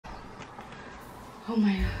Oh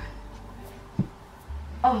my god.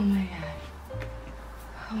 Oh my god.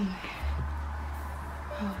 Oh my god.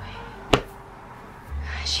 Oh my god.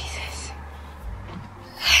 Jesus.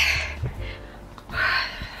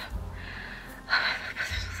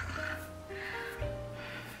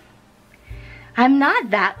 I'm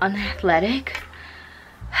not that unathletic,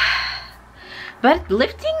 but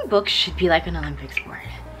lifting books should be like an Olympic sport.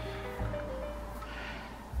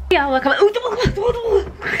 Yeah, welcome. Stop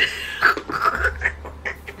falling, please.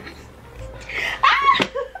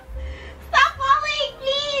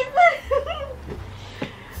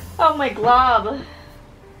 Oh my glob.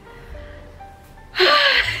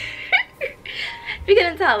 If you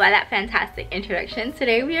couldn't tell by that fantastic introduction,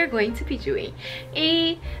 today we are going to be doing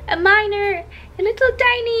a minor, a little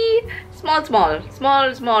tiny, small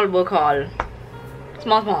book haul.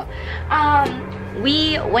 Small.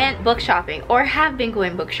 We went book shopping, or have been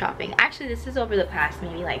going book shopping. Actually, this is over the past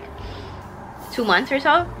maybe like 2 months or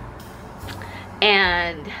so.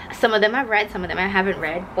 And some of them I've read, some of them I haven't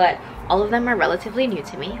read, but all of them are relatively new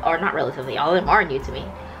to me. Or not relatively, all of them are new to me.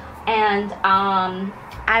 And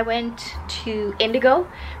I went to Indigo,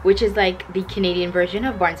 which is like the Canadian version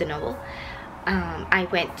of Barnes & Noble. I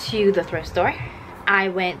went to the thrift store. I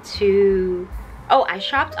went to, I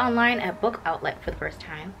shopped online at Book Outlet for the first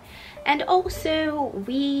time. And also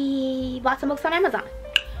we bought some books on Amazon.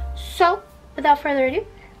 So without further ado,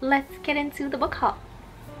 let's get into the book haul.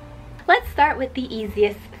 Let's start with the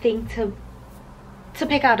easiest thing to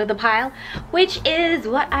pick out of the pile, which is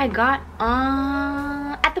what I got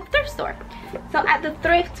at the thrift store. So at the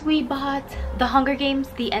thrift we bought The Hunger Games,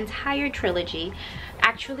 the entire trilogy,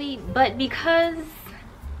 actually, but because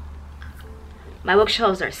my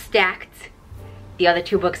bookshelves are stacked, the other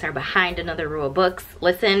 2 books are behind another row of books.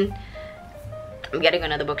 Listen, I'm getting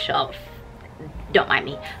another bookshelf, don't mind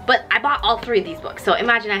me, but I bought all 3 of these books, so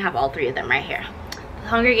imagine I have all 3 of them right here. The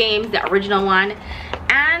Hunger Games, the original one,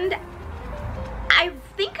 and I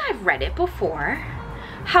think I've read it before.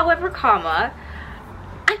 However,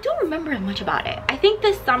 I don't remember much about it. I think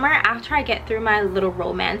this summer, after I get through my little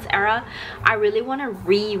romance era, I really want to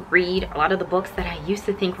reread a lot of the books that I used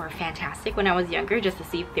to think were fantastic when I was younger, just to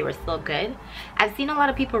see if they were still good. I've seen a lot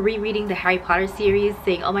of people rereading the Harry Potter series,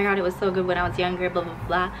 saying, oh my god, it was so good when I was younger, blah blah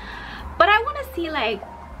blah. But I want to see like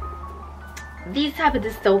these type of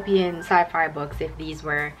dystopian sci-fi books, if these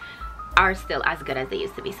are still as good as they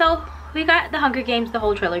used to be. So we got The Hunger Games, the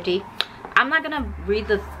whole trilogy. I'm not gonna read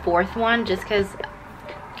the 4th one just because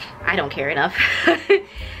I don't care enough.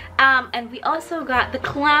 And we also got the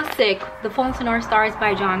classic The Fault in Our Stars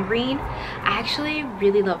by John Green. I actually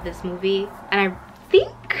really love this movie, and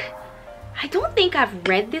I don't think I've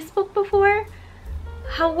read this book before.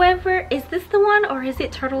 However, is this the one, or is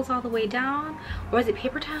it Turtles All the Way Down, or is it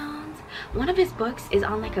Paper Towns? One of his books is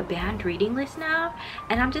on like a banned reading list now,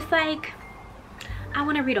 and I'm just like, I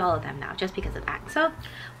want to read all of them now just because of that. So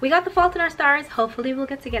we got The Fault in Our Stars. Hopefully we'll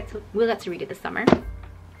get to read it this summer.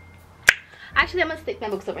 Actually, I'm gonna stick my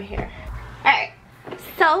books over here. All right,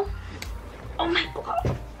 so, oh my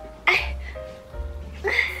god,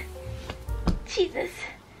 Jesus,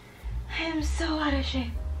 I am so out of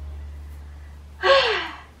shape.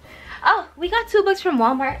 Oh, we got 2 books from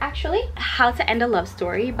Walmart actually. How to End a Love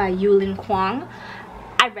Story by Yulin Kwong.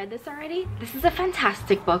 I read this already. This is a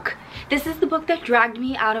fantastic book. This is the book that dragged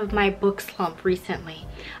me out of my book slump recently.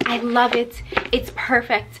 I love it. It's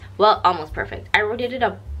perfect. Well, almost perfect. I rated it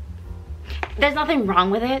a, there's nothing wrong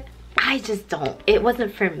with it. I just don't. It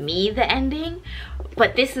wasn't for me, the ending,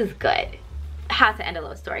 but this is good. How to End a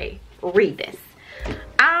Love Story. Read this.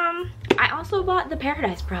 I also bought The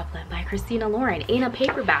Paradise Problem by Christina Lauren in a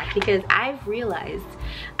paperback because I've realized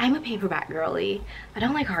I'm a paperback girly. I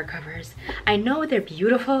don't like hardcovers. I know they're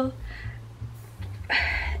beautiful.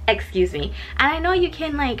 Excuse me. And I know you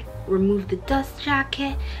can like remove the dust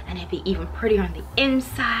jacket and it'd be even prettier on the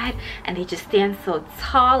inside, and they just stand so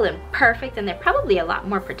tall and perfect, and they're probably a lot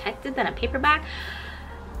more protected than a paperback.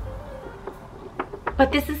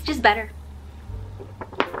 But this is just better.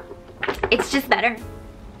 It's just better.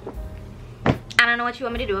 I don't know what you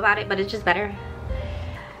want me to do about it, but it's just better.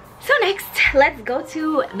 So next, let's go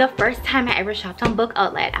to the first time I ever shopped on Book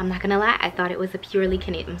Outlet. I'm not gonna lie, I thought it was a purely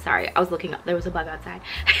Canadian, I'm sorry, I was looking up, there was a bug outside.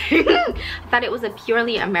 I thought it was a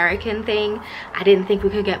purely American thing. I didn't think we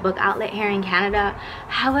could get Book Outlet here in Canada.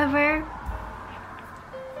 However,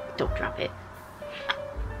 don't drop it.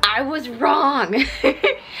 I was wrong.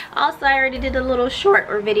 Also, I already did a little short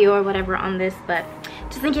or video or whatever on this, but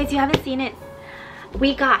just in case you haven't seen it,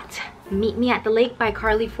 we got Meet Me at the Lake by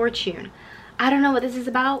Carly Fortune. I don't know what this is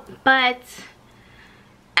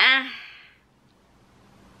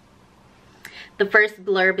The first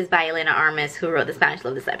blurb is by Elena Armas, who wrote The Spanish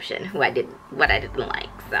Love Deception, what I didn't like.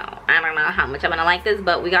 So I don't know how much I'm gonna like this,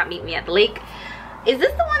 but we got Meet Me at the Lake. Is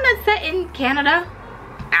this the one that's set in Canada?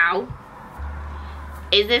 Ow.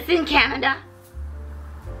 Is this in Canada?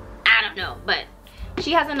 I don't know, but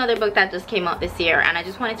she has another book that just came out this year, and I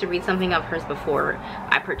just wanted to read something of hers before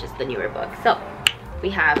I purchased the newer book. So we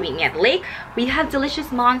have Meet Me at the Lake. We have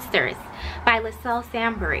Delicious Monsters by LaSalle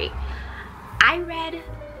Sambury. I read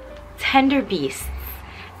Tender Beasts,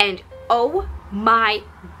 and oh my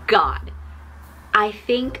god, I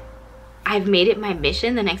think I've made it my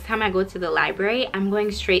mission. The next time I go to the library, I'm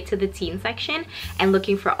going straight to the teen section and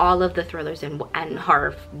looking for all of the thrillers and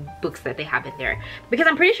horror books that they have in there, because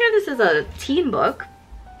I'm pretty sure this is a teen book.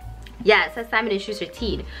 Yeah, it says Simon & Schuster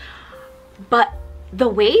Teen, but the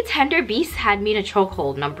way Tender Beasts had me in a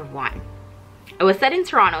chokehold, number one. It was set in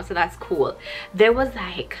Toronto, so that's cool. There was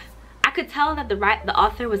like, I could tell that the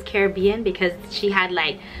author was Caribbean because she had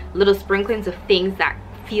like little sprinklings of things that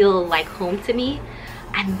feel like home to me.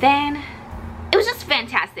 And then it was just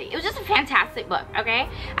fantastic. It was just a fantastic book, okay?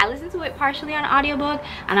 I listened to it partially on audiobook,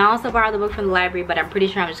 and I also borrowed the book from the library, but I'm pretty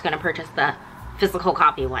sure I'm just gonna purchase the physical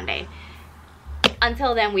copy one day.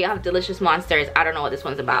 Until then, we have Delicious Monsters. I don't know what this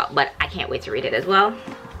one's about, but I can't wait to read it as well.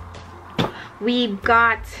 We've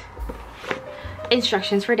got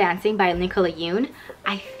Instructions for Dancing by Nicola Yoon.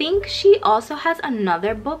 I think she also has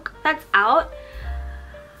another book that's out,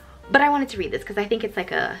 but I wanted to read this because I think it's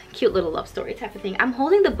like a cute little love story type of thing. I'm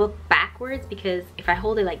holding the book backwards because if I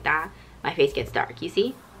hold it like that, my face gets dark, you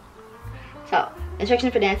see? So,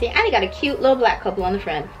 Instructions for Dancing, and I got a cute little black couple on the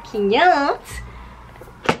front. Cute!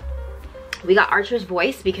 We got Archer's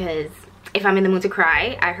Voice because if I'm in the mood to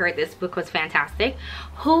cry, I heard this book was fantastic.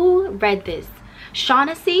 Who read this?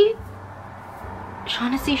 Shaughnessy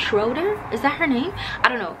Schroeder? Is that her name? I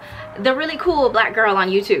don't know. The really cool black girl on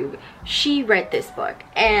YouTube. She read this book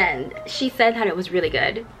and she said that it was really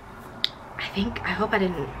good. I hope I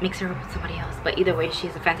didn't mix her up with somebody else, but either way, she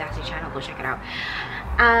has a fantastic channel. Go check it out.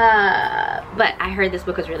 But I heard this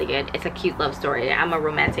book was really good. It's a cute love story. I'm a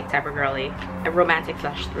romantic type of girly, a romantic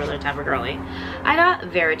 / thriller type of girly. I got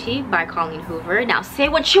Verity by Colleen Hoover. Now say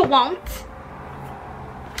what you want.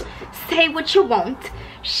 Say what you want.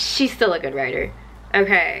 She's still a good writer.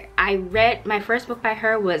 Okay, I read, my first book by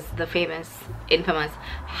her was the infamous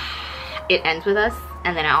It Ends With Us,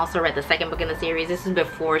 and then I also read the second book in the series. This is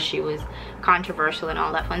before she was controversial and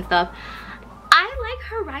all that fun stuff. I like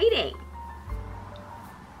her writing.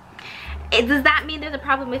 Does that mean there's a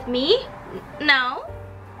problem with me? No,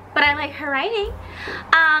 but I like her writing.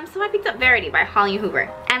 So I picked up Verity by Colleen Hoover,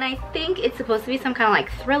 and I think it's supposed to be some kind of like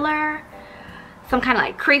thriller, some kind of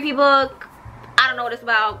like creepy book. I don't know what it's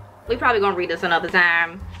about. We probably gonna read this another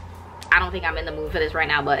time. I don't think I'm in the mood for this right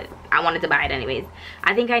now, but I wanted to buy it anyways.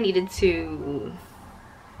 I think I needed to,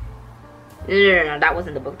 no, that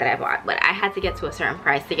wasn't the book that I bought, but I had to get to a certain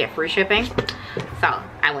price to get free shipping, so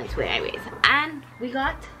I went to it anyways. And we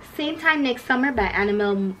got Same Time Next Summer by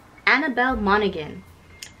Annabelle Monaghan.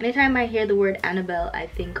 Anytime I hear the word Annabelle, I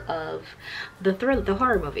think of the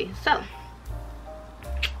horror movie. So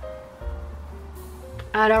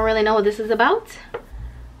I don't really know what this is about.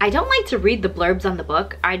 I don't like to read the blurbs on the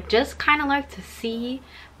book. I just kind of like to see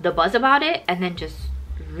the buzz about it and then just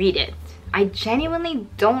read it. I genuinely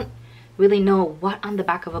don't really know what on the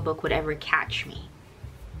back of a book would ever catch me.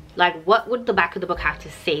 Like, what would the back of the book have to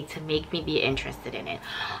say to make me be interested in it?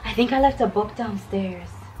 I think I left a book downstairs.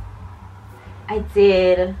 I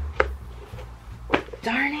did.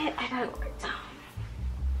 Darn it, I gotta go down.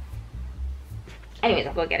 Anyways,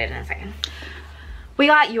 I'll go get it in a second. We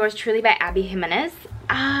got Yours Truly by Abby Jimenez.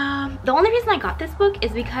 The only reason I got this book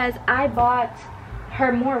is because I bought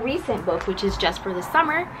her more recent book, which is Just for the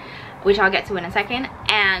Summer, which I'll get to in a second,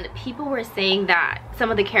 and people were saying that some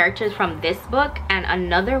of the characters from this book and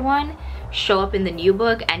another one show up in the new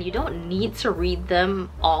book, and you don't need to read them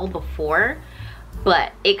all before,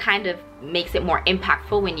 but it kind of makes it more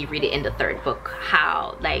impactful when you read it in the third book,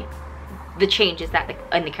 how like the changes that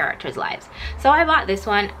in the characters' lives. So I bought this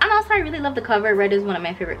one, and also I really love the cover. Red is one of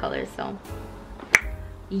my favorite colors, so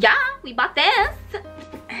yeah, we bought this.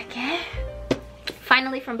 Okay.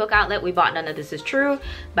 Finally, from Book Outlet, we bought None of This Is True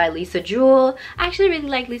by Lisa Jewell. I actually really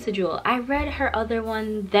like Lisa Jewell. I read her other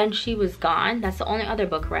one, Then She Was Gone. That's the only other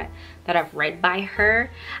book that I've read by her,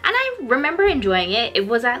 and I remember enjoying it. It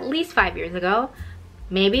was at least 5 years ago,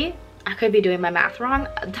 maybe. I could be doing my math wrong.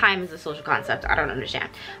 Time is a social concept. I don't understand,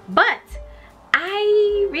 but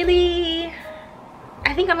I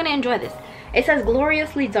think I'm gonna enjoy this. It says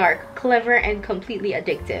gloriously dark, clever, and completely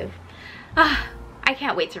addictive. I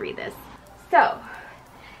can't wait to read this. So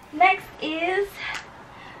next is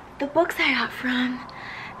the books I got from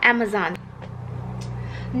Amazon.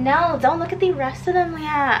 No, don't look at the rest of them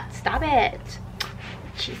yet. Stop it.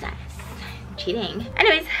 Jesus. Cheating.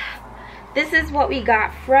 Anyways, this is what we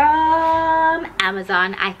got from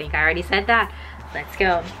Amazon. I think I already said that. Let's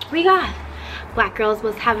go. We got Black Girls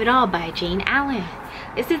Must Have It All by Jane Allen.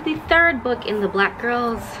 This is the third book in the Black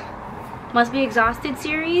Girls Must Be Exhausted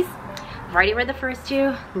series. I've already read the first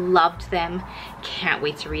two, loved them. Can't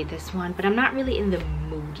wait to read this one, but I'm not really in the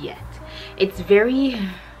mood yet. It's very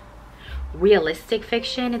realistic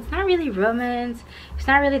fiction. It's not really romance. It's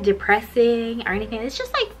not really depressing or anything. It's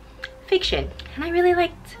just like fiction. And I really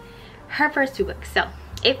liked her first two books. So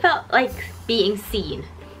it felt like being seen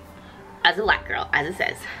as a Black girl, as it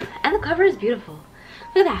says. And the cover is beautiful.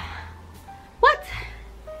 Look at that. What?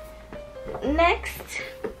 Next,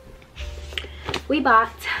 we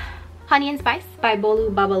bought Honey and Spice by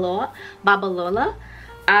Bolu Babalola.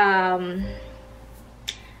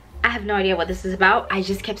 I have no idea what this is about. I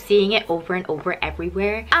just kept seeing it over and over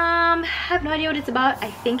everywhere. I have no idea what it's about.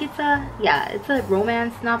 I think it's a, yeah, it's a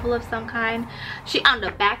romance novel of some kind. She on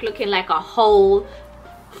the back looking like a whole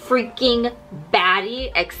freaking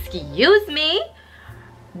baddie. Excuse me.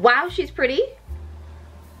 Wow, she's pretty.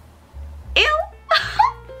 Ew.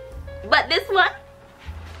 But this one,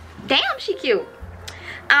 damn, she cute.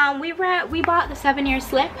 We bought The 7-Year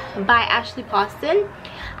Slip by Ashley Poston.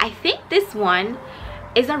 I think this one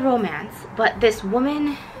is a romance, but this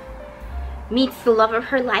woman meets the love of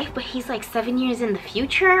her life, but he's like 7 years in the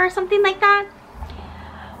future or something like that.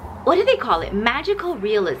 What do they call it? Magical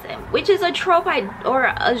realism, which is a trope or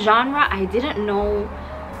a genre I didn't know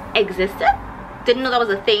existed. Didn't know that was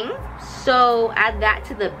a thing. So add that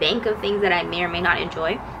to the bank of things that I may or may not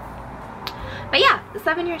enjoy. But yeah, The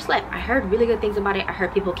 7-Year Slip. I heard really good things about it. I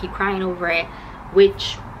heard people keep crying over it,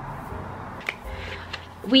 which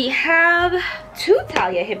we have two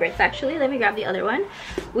Talia Hibberts actually. Let me grab the other one.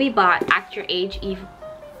 We bought Act Your Age Eve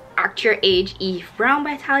Brown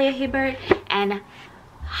by Talia Hibbert and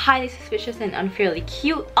Highly Suspicious and Unfairly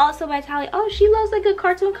Cute also by Talia. Oh, she loves like a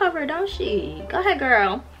cartoon cover, don't she? Go ahead,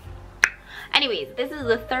 girl. Anyways, this is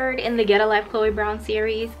the third in the Get a Life Chloe Brown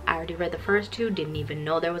series. I already read the first two. Didn't even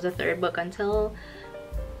know there was a third book until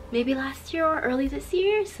maybe last year or early this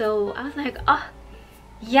year. So I was like, oh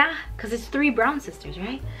yeah, because it's 3 Brown sisters,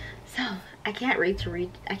 right? So I can't wait to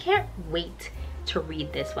read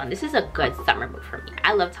this one. This is a good summer book for me.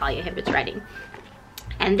 I love Talia Hibbert's writing.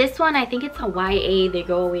 And this one, I think it's a YA. They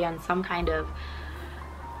go away on some kind of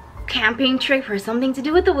camping trip or something to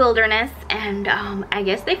do with the wilderness, and I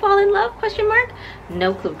guess they fall in love, question mark?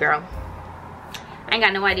 No clue, girl. I ain't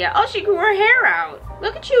got no idea. Oh, she grew her hair out.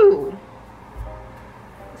 Look at you.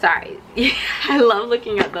 Sorry. I love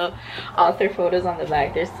looking at the author photos on the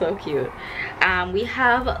back. They're so cute. We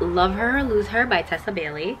have Love Her or Lose Her by Tessa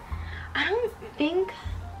Bailey. I don't think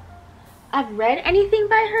I've read anything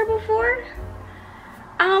by her before.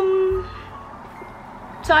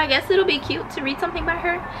 So I guess it'll be cute to read something by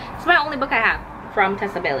her. It's my only book I have from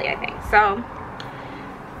Tessa Bailey, I think. So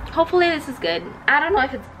hopefully this is good. I don't know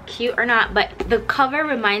if it's cute or not, but the cover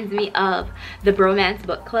reminds me of the Bromance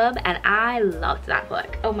Book Club, and I loved that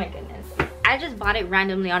book. Oh my goodness. I just bought it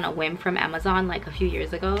randomly on a whim from Amazon like a few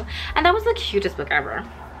years ago, and that was the cutest book ever.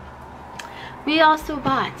 We also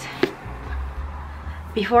bought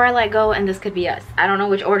Before I Let Go and This Could Be Us. I don't know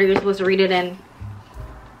which order you're supposed to read it in.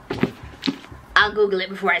 I'll Google it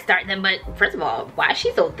before I start them, but first of all, why is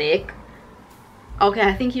she so thick? Okay,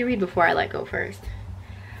 I think you read Before I Let Go first.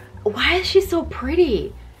 Why is she so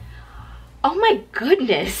pretty? Oh my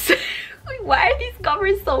goodness. Why are these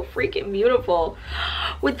covers so freaking beautiful?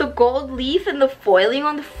 With the gold leaf and the foiling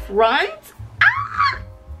on the front? Ah!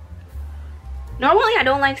 Normally, I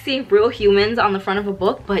don't like seeing real humans on the front of a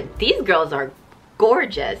book, but these girls are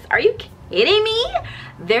gorgeous. Are you kidding me?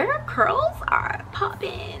 Their curls are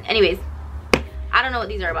popping. Anyways, I don't know what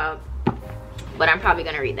these are about, but I'm probably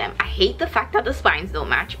gonna read them. I hate the fact that the spines don't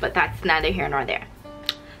match, but that's neither here nor there.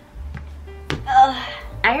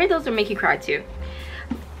 I heard those will make you cry too.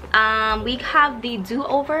 We have The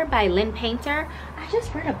Do-Over by Lynn Painter. I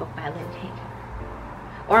just read a book by Lynn Painter.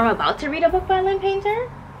 Or I'm about to read a book by Lynn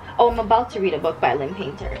Painter? Oh, I'm about to read a book by Lynn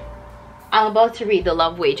Painter. I'm about to read The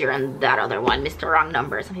Love Wager and that other one, Mr. Wrong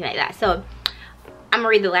Number, or something like that. So I'm gonna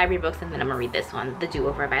read the library books and then I'm gonna read this one, The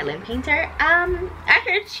Do-Over by Lynn Painter. I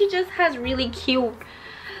heard she just has really cute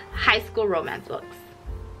high school romance books.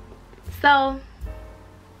 So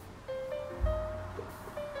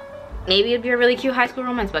maybe it'd be a really cute high school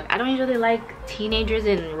romance book. I don't usually like teenagers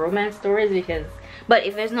in romance stories because, but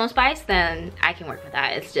if there's no spice, then I can work with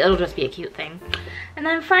that. It'll just be a cute thing. And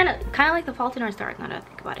then finally, kind of like The Fault in Our Stars, now that I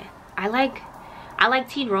think about it. I I like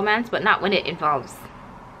teen romance, but not when it involves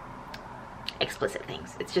explicit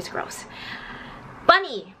things. It's just gross.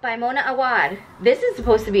 Bunny by Mona Awad. This is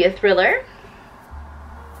supposed to be a thriller.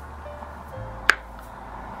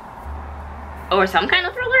 Or some kind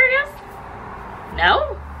of thriller, I guess?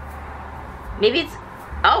 No? Maybe it's,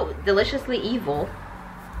 oh, Deliciously Evil.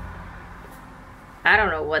 I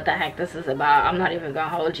don't know what the heck this is about. I'm not even gonna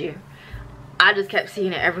hold you. I just kept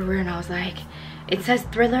seeing it everywhere and I was like, it says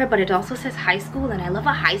thriller, but it also says high school, and I love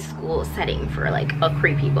a high school setting for like a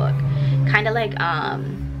creepy book. Kind of like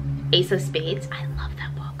Ace of Spades. I love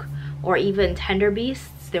that book. Or even Tender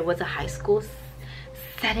Beasts. There was a high school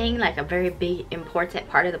setting, like a very big important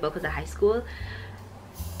part of the book was a high school.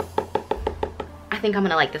 I think I'm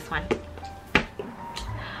gonna like this one.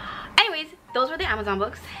 Anyways, those were the Amazon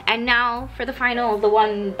books, and now for the final, the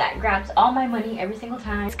one that grabs all my money every single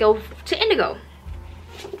time. Let's go to Indigo.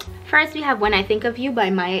 First we have When I Think of You by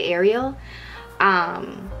Maya Ariel.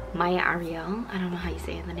 Maya Ariel, I don't know how you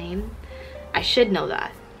say the name. I should know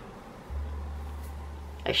that.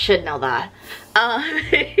 I should know that.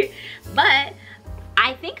 But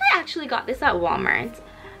I think I actually got this at Walmart,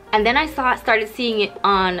 and then I started seeing it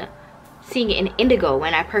in Indigo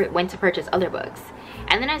when I went to purchase other books,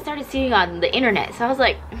 and then I started seeing it on the internet. So I was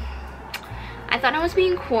like, I thought I was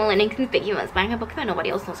being cool and inconspicuous buying a book that nobody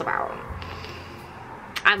else knows about.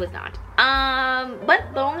 I was not.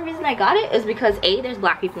 But the only reason I got it is because A, there's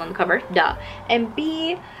black people on the cover, duh, and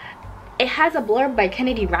B, it has a blurb by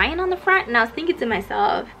Kennedy Ryan on the front, and I was thinking to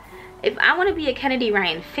myself, if I want to be a Kennedy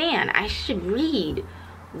Ryan fan, I should read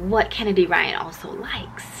what Kennedy Ryan also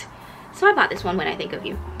likes. So I bought this one, When I Think of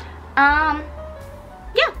You. Yeah,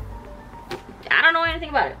 I don't know anything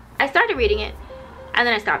about it. I started reading it, and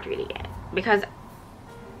then I stopped reading it because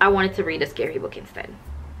I wanted to read a scary book instead,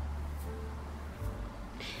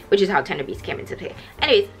 which is how Tender Beasts came into play.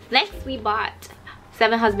 Anyways, next we bought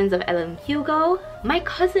Seven Husbands of Evelyn Hugo. My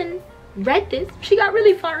cousin read this. She got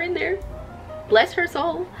really far in there. Bless her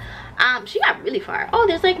soul. She got really far. Oh,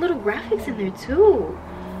 there's like little graphics in there too.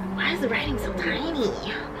 Why is the writing so tiny?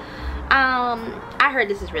 I heard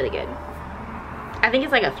this is really good. I think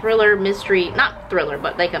it's like a thriller, mystery, not thriller,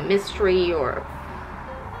 but like a mystery or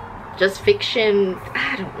just fiction.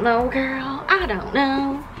 I don't know, girl. I don't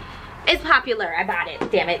know. It's popular. I bought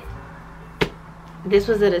it. Damn it. This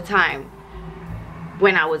was at a time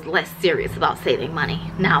when I was less serious about saving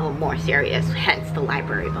money. Now I'm more serious, hence the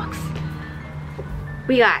library books.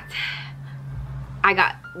 I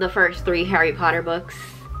got the first 3 Harry Potter books,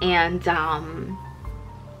 and oh,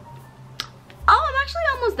 I'm actually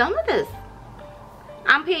almost done with this.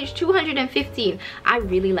 I'm page 215. I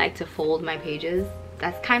really like to fold my pages.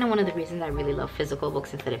 That's kind of one of the reasons I really love physical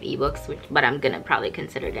books instead of ebooks, but I'm gonna probably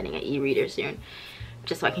consider getting an e-reader soon,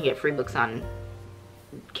 just so I can get free books on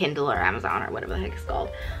Kindle or Amazon or whatever the heck it's called.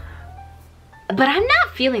 But I'm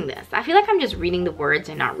not feeling this. I feel like I'm just reading the words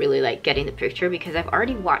and not really like getting the picture, because I've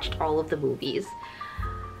already watched all of the movies,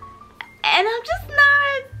 and I'm just not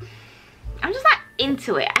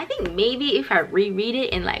into it. I think maybe if I reread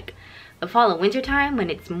it in like the fall and winter time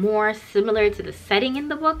when it's more similar to the setting in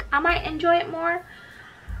the book, I might enjoy it more.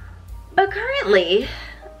 But currently,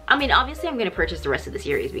 I mean, obviously I'm gonna purchase the rest of the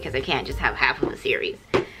series because I can't just have half of the series,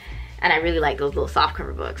 and I really like those little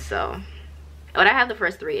softcover books. So, but I have the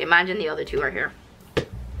first 3. Imagine the other 2 are here.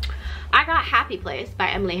 I got Happy Place by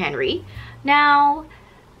Emily Henry. Now,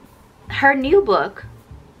 her new book,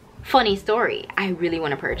 Funny Story, I really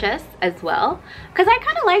want to purchase as well, because I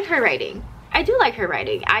kind of liked her writing. I do like her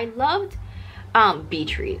writing. I loved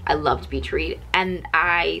Beach Read. I loved Beach Read, and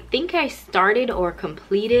I think I started or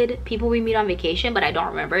completed People We Meet on Vacation, but I don't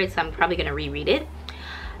remember it, so I'm probably gonna reread it.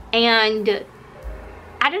 And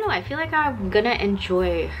I don't know, I feel like I'm gonna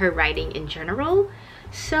enjoy her writing in general.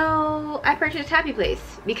 So I purchased Happy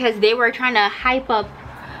Place because they were trying to hype up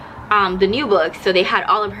the new books, so they had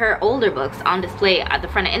all of her older books on display at the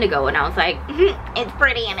front of Indigo, and I was like, it's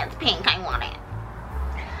pretty and it's pink, I want it.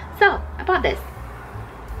 So I bought this,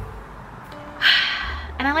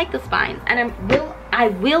 and I like the spines, and I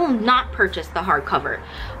will not purchase the hardcover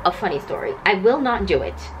of Funny Story. I will not do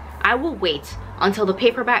it. I will wait until the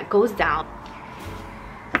paperback goes down.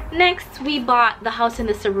 Next we bought The House in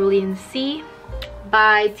the Cerulean Sea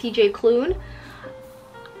by TJ Klune.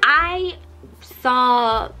 I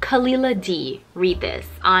saw Kalila D read this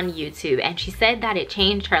on YouTube, and she said that it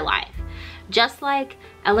changed her life, just like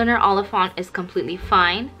Eleanor Oliphant is Completely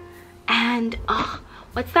Fine. And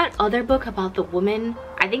what's that other book about the woman?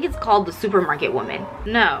 I think it's called The Supermarket Woman.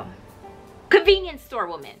 No, Convenience Store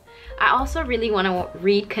Woman. I also really want to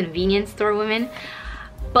read Convenience Store Woman,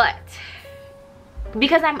 but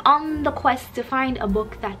because I'm on the quest to find a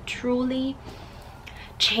book that truly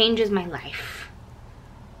changes my life.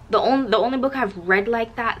 The only book I've read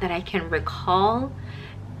like that I can recall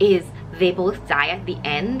is They Both Die at the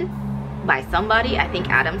End by somebody, I think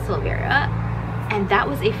Adam Silvera, and that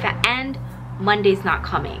was and Monday's Not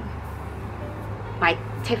Coming by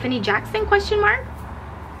Tiffany Jackson, question mark.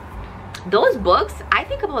 Those books, I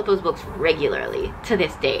think about those books regularly to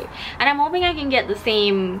this day, and I'm hoping I can get the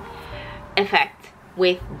same effect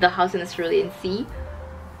with The House in the Cerulean Sea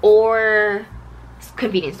or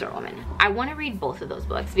Convenience Store Woman. I want to read both of those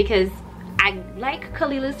books because I like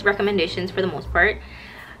Khalila's recommendations for the most part,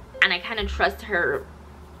 and I kind of trust her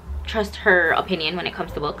opinion when it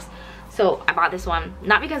comes to books. So I bought this one,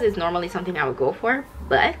 not because it's normally something I would go for,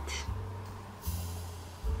 but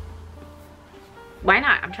why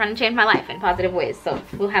not? I'm trying to change my life in positive ways, so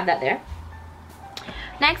we'll have that there.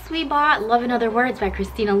 Next, we bought Love in Other Words by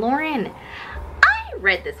Christina Lauren. I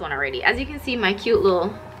read this one already. As you can see, my cute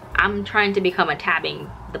little, I'm trying to become a tabbing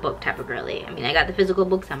the book type of girly. I mean, I got the physical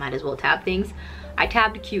books, I might as well tab things. I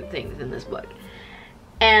tabbed cute things in this book.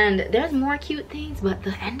 And there's more cute things, but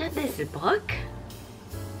the end of this book,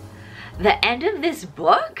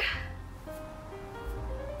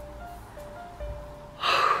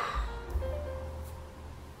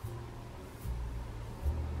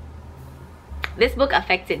 this book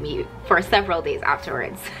affected me for several days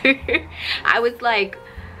afterwards. I was like,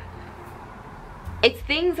 it's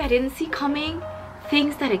things I didn't see coming,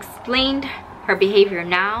 things that explained her behavior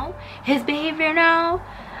now, his behavior now.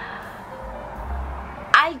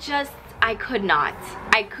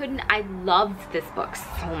 I loved this book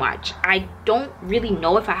so much. I don't really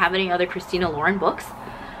know if I have any other Christina Lauren books,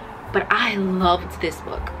 but I loved this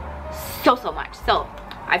book so much. So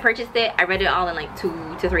I purchased it, I read it all in like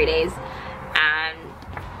 2 to 3 days, and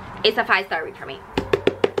it's a 5-star read for me.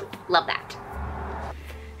 Love that.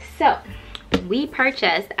 So we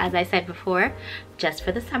purchased, as I said before, Just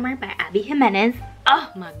for the Summer by Abby Jimenez.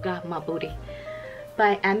 Oh my god, my booty.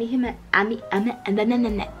 By Abby Jimenez.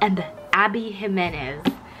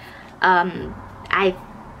 I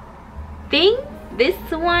think this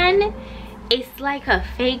one is like a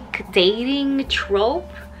fake dating trope.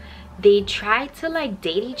 They try to like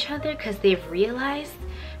date each other because they've realized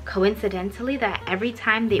coincidentally that every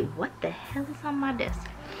time they, what the hell is on my desk?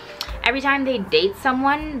 Every time they date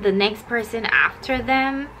someone, the next person after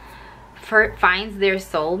them finds their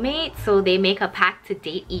soulmate, so they make a pact to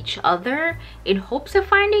date each other in hopes of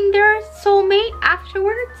finding their soulmate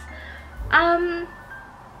afterwards.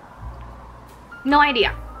 No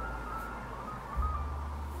idea,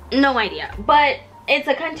 but it's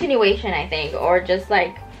a continuation, I think, or just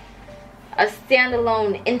like a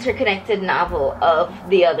standalone interconnected novel of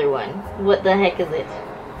the other one. What the heck is it?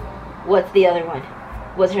 What's the other one?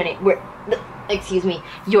 What's her name? Excuse me,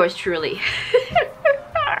 yours truly.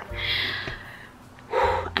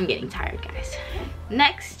 I'm getting tired, guys.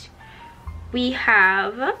 Next, we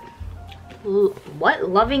have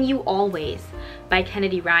Loving You Always by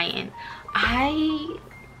Kennedy Ryan. I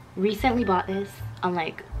recently bought this on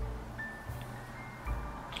like,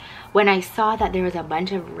 when I saw that there was a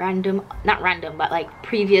bunch of not random, but like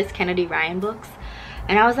previous Kennedy Ryan books,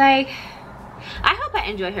 and I was like, I hope I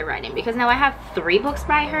enjoy her writing, because now I have 3 books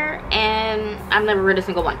by her and I've never read a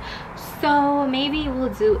single one. So maybe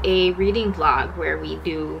we'll do a reading vlog where we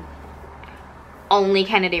do only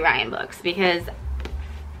Kennedy Ryan books, because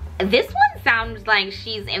this one sounds like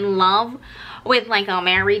she's in love with like a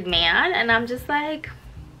married man, and I'm just like,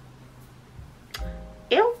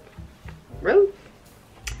 ew, rude.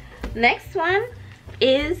 Next one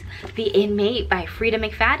is The Inmate by Frida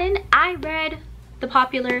McFadden. I read the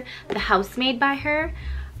popular The Housemaid by her.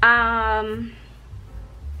 I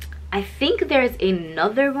think there's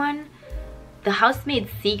another one, The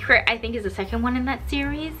Housemaid's Secret, I think is the second one in that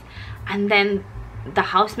series, and then The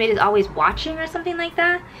Housemaid is Always Watching or something like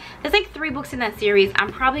that. There's like 3 books in that series.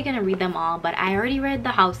 I'm probably gonna read them all, but I already read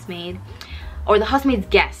The Housemaid, or The Housemaid's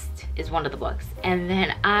Guest is one of the books, and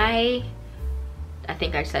then I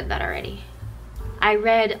think I said that already. I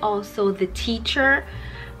read also The Teacher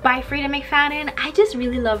by Frida McFadden. I just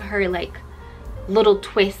really love her like little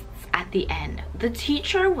twists at the end. The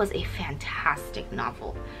Teacher was a fantastic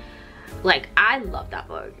novel. Like, I love that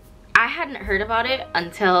book. I hadn't heard about it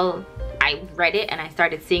until I read it and I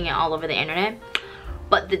started seeing it all over the internet.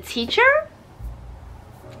 But The Teacher,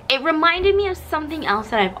 it reminded me of something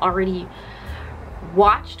else that I've already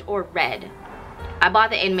watched or read. I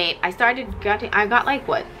bought The Inmate. I got like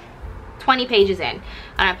what, 20 pages in,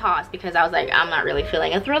 and I paused because I was like, I'm not really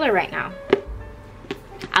feeling a thriller right now.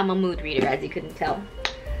 I'm a mood reader, as you couldn't tell.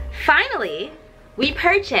 Finally, we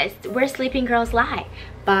purchased Where Sleeping Girls Lie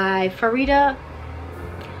by Farida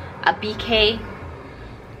Abike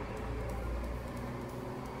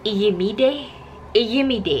Iyemide.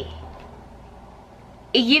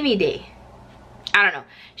 I don't know.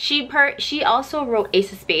 She also wrote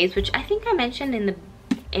Ace of Spades, which I think I mentioned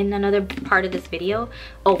in another part of this video.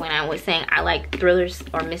 Oh, when I was saying I like thrillers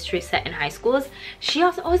or mysteries set in high schools. She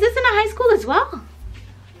also, oh, is this in a high school as well?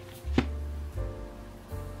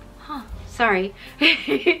 Huh, sorry.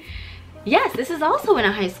 Yes, this is also in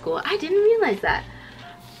a high school. I didn't realize that.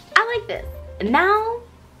 I like this. Now,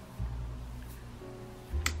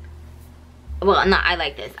 well, no, I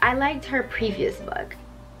like this. I liked her previous book.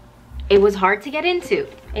 It was hard to get into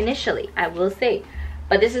initially, I will say.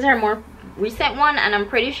 But this is her more recent one, and I'm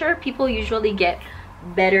pretty sure people usually get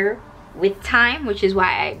better with time, which is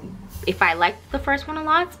why if I liked the first one a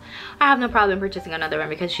lot, I have no problem purchasing another one,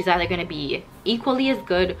 because she's either going to be equally as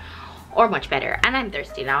good or much better. And I'm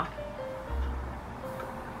thirsty now.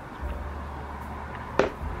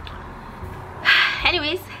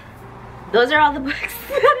 Anyways, those are all the books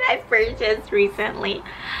that I've purchased recently.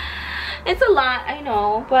 It's a lot, I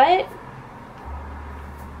know, but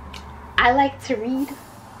I like to read.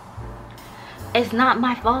 It's not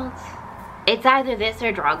my fault. It's either this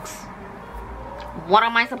or drugs. What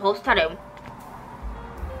am I supposed to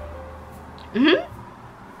do?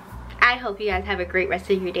 I hope you guys have a great rest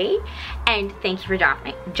of your day, and thank you for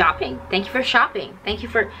shopping. Thank you for shopping. Thank you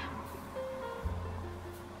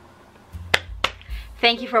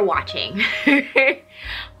for watching.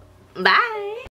 Bye.